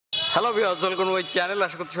Hello viewers, welcome to my channel.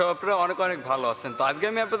 আশা করছি সবাই আপনারা অনেক অনেক ভালো আছেন। তো আজকে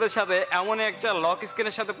আমি আপনাদের সাথে এমন একটা লক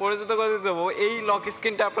স্ক্রিনের সাথে পরিচিত করে দিতে দেবো। এই লক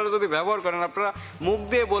স্ক্রিনটা আপনারা যদি ব্যবহার করেন, আপনারা মুখ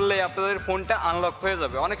দিয়ে বললেই আপনাদের ফোনটা আনলক হয়ে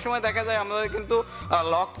যাবে। অনেক সময় দেখা যায় আমাদের কিন্তু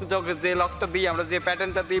লক যে লকটা দিই, আমরা যে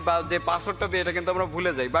প্যাটার্নটা দিই বা যে পাসওয়ার্ডটা দিই, এটা কিন্তু আমরা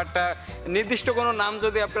ভুলে যাই। বাট নির্দিষ্ট কোনো নাম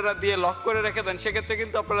যদি আপনারা দিয়ে লক করে রেখে দেন, সেক্ষেত্রে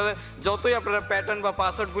কিন্তু আপনারা যতই আপনারা প্যাটার্ন বা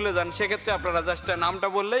পাসওয়ার্ড ভুলে যান, সেক্ষেত্রে আপনারা জাস্ট নামটা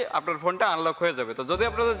বললেই আপনার ফোনটা আনলক হয়ে যাবে। তো যদি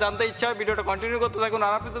আপনাদের জানতে ইচ্ছা হয়, ভিডিওটা কন্টিনিউ করতে থাকুন।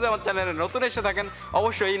 আর আপনি যদি আমার চ্যানেলে নতুন এসে থাকেন,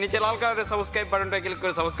 অবশ্যই নিচে লাল কালারের সাবস্ক্রাইব বাটনটা ক্লিক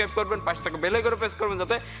করে সাবস্ক্রাইব করবেন, পাশে থেকে বেল আইকনে প্রেস করবেন,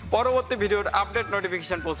 যাতে পরবর্তী ভিডিওর আপডেট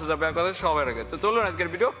নোটিফিকেশন পৌঁছে যাবে আপনাদের সবার আগে। তো চলুন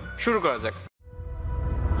আজকের ভিডিও শুরু করা যাক।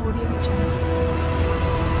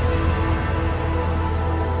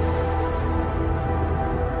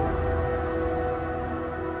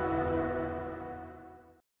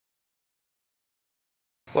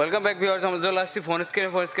 Welcome back viewers. আমরা চলে আসছি ফোন স্ক্রিনে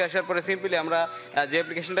আসার পরে সিম্পলি আমরা যে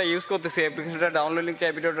অ্যাপ্লিকেশনটা ইউজ করতেছি, অ্যাপ্লিকেশনটা ডাউনলোড লিঙ্কটা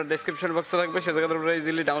ভিডিওটা ডেসক্রিপশন বক্সে থাকবে, সেটা আপনারা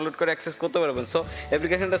ইজিলি ডাউনলোড করে অ্যাক্সেস করতে পারবেন। সো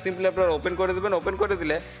অ্যাপ্লিকেশনটা সিম্পলি আপনারা ওপেন করে দেবেন। ওপেন করে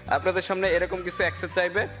দিলে আপনাদের সামনে এরকম কিছু অ্যাক্সেস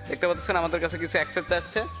চাইবে। দেখতে পাচ্ছেন আমাদের কাছে কিছু অ্যাক্সেস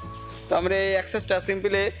চাচ্ছে। তো আমরা এই অ্যাক্সেসটা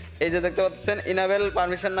সিম্পলি এই যে দেখতে পাচ্ছেন ইনেবল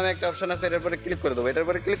পারমিশন নামে একটা অপশন আছে, এটার উপরে ক্লিক করে দেবো। এটার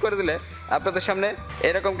উপরে ক্লিক করে দিলে আপনাদের সামনে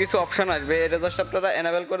এরকম কিছু অপশন আসবে। এটা জাস্ট আপনারা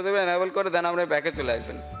এনেবল করে দেবেন। এনেবল করে দেন আমরা ব্যাকে চলে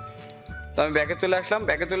আসবেন। তো আমি ব্যাকে চলে আসলাম।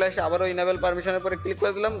 ব্যাকে চলে এসে আবারও ইনেবল পারমিশনের পরে ক্লিক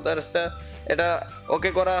করে দিলাম। জাস্টটা এটা ওকে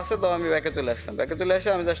করা আছে, তো আমি ব্যাকে চলে আসলাম। ব্যাকে চলে এসে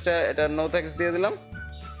আমি জাস্ট এটা নো থ্যাঙ্কস দিয়ে দিলাম।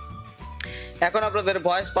 এখন আপনাদের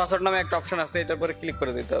ভয়েস পাসওয়ার্ড নামে একটা অপশন আছে, এটার পরে ক্লিক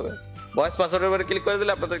করে দিতে হবে। ভয়েস পাসওয়ার্ডের উপরে ক্লিক করে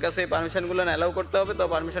দিলে আপনাদের কাছে এই পারমিশনগুলো অ্যালাউ করতে হবে। তো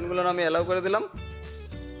পারমিশনগুলো আমি অ্যালাউ করে দিলাম।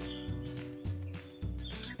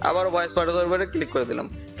 আবার ভয়েস পাসওয়ার্ডের উপরে ক্লিক করে দিলাম।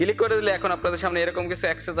 ক্লিক করে দিলে এখন আপনাদের সামনে এরকম কিছু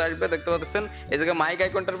অ্যাক্সেস আসবে। দেখতে পাচ্ছেন এই জায়গায় মাইক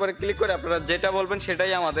আইকনটার উপরে ক্লিক করে আপনারা যেটা বলবেন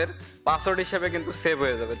সেটাই আমাদের পাসওয়ার্ড হিসেবে কিন্তু সেভ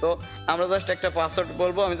হয়ে যাবে। তো আমরা জাস্ট একটা পাসওয়ার্ড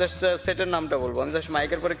বলবো, আমি জাস্ট সেটের নামটা বলবো। আমি জাস্ট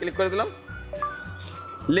মাইকের পরে ক্লিক করে দিলাম,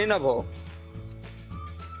 লিনোভো।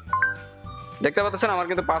 দেখতে পাচ্ছেন আমার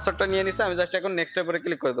কিন্তু পাসওয়ার্ডটা নিয়ে নিচ্ছে। আমি জাস্ট এখন নেক্সটের পরে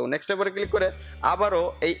ক্লিক করে দেবো। নেক্সটের পরে ক্লিক করে আবারও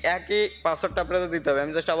এই একই পাসওয়ার্ডটা আপনাদের দিতে হবে।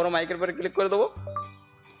 আমি জাস্ট আবারও মাইকের পরে ক্লিক করে দেবো,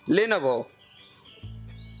 লিনোভো।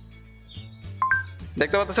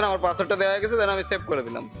 দেখতে পাচ্ছেন আমার পাসওয়ার্ডটা দেওয়া হয়ে গেছে, দেন আমি সেভ করে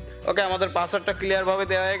দিলাম। ওকে, আমাদের পাসওয়ার্ডটা ক্লিয়ারভাবে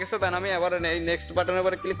দেওয়া হয়ে গেছে। দেন আমি আবার এই নেক্সট বাটনের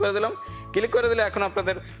উপরে ক্লিক করে দিলাম। ক্লিক করে দিলে এখন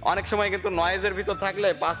আপনাদের অনেক সময় কিন্তু নয়েজের ভিতর থাকলে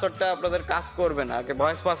পাসওয়ার্ডটা আপনাদের কাজ করবে না।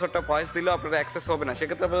 ভয়েস পাসওয়ার্ডটা ভয়েস দিলেও আপনাদের অ্যাক্সেস হবে না।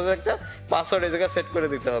 সেক্ষেত্রে আপনাদের একটা পাসওয়ার্ড এই জায়গায় সেট করে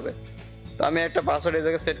দিতে হবে। তো আমি একটা পাসওয়ার্ড এই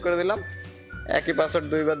জায়গায় সেট করে দিলাম। একই পাসওয়ার্ড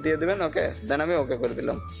দুইবার দিয়ে দেবেন। ওকে, দেন আমি ওকে করে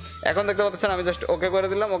দিলাম। এখন দেখতে পাচ্ছেন আমি জাস্ট ওকে করে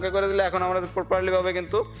দিলাম। ওকে করে দিলে এখন আমাদের প্রপারলিভাবে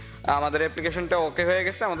কিন্তু আমাদের অ্যাপ্লিকেশনটা ওকে হয়ে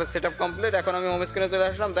গেছে, আমাদের সেট আপ কমপ্লিট। এখন আমি হোম স্ক্রিনে চলে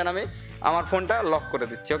আসলাম। দেন আমি আমার ফোনটা লক করে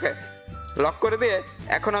দিচ্ছি। ওকে, লক করে দিয়ে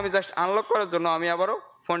এখন আমি জাস্ট আনলক করার জন্য আমি আবারও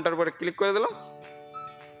ফোনটার উপরে ক্লিক করে দিলাম।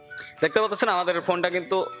 দেখতে পাচ্ছেন আমাদের ফোনটা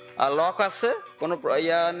কিন্তু লক আছে, কোনো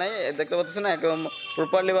নাই। দেখতে পাচ্ছেন একদম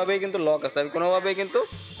প্রপারলিভাবেই কিন্তু লক আছে। আমি কোনোভাবেই কিন্তু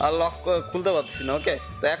লক খুলতে পারতেছি না। ওকে,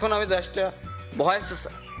 তো এখন আমি জাস্ট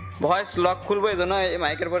ভয়েস লক খুলবো, এই জন্য এই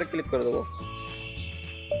মাইকের পরে ক্লিক করে দেবো,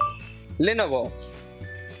 লিনোভো,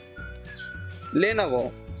 লিনোভো,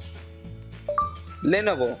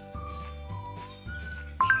 লিনোভো।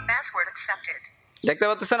 দেখতে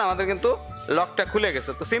পাচ্ছেন আমাদের কিন্তু লকটা খুলে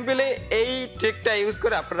গেছে। তো সিম্পলি এই ট্রিকটা ইউজ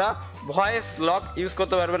করে আপনারা ভয়েস লক ইউজ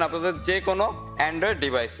করতে পারবেন আপনাদের যে কোনো অ্যান্ড্রয়েড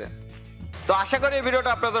ডিভাইসে। তো আশা করি এই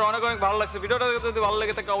ভিডিওটা আপনাদের অনেক অনেক ভালো লাগছে। ভিডিওটা যদি ভালো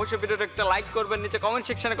লেগে থাকে অবশ্যই ভিডিওটা একটা লাইক করবেন, নিচে কমেন্ট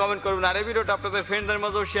সেকশনে কমেন্ট করবেন, আর এই ভিডিওটা আপনাদের ফ্রেন্ডদের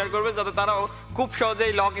মাঝেও শেয়ার করবেন, যাতে তারাও খুব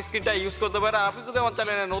সহজেই লক স্ক্রিনটা ইউজ করতে পারে। আর আপনি যদি আমার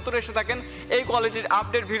চ্যানেলে নতুন এসে থাকেন, এই কোয়ালিটির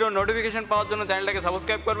আপডেট ভিডিও নোটিফিকেশন পাওয়ার জন্য চ্যানেলটাকে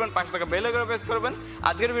সাবস্ক্রাইব করবেন, পাশে থাকা বেল আইকনে প্রেস করবেন।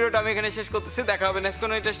 আজকের ভিডিওটা আমি এখানে শেষ করতেছি। দেখা হবে নেক্সট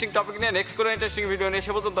কোনো ইন্টারেস্টিং টপিক নিয়ে, নেক্সট কোনো ইন্টারেস্টিং ভিডিও নিয়ে।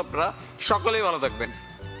 সে পর্যন্ত আপনারা সকলেই ভালো থাকবেন।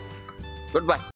 Good bye.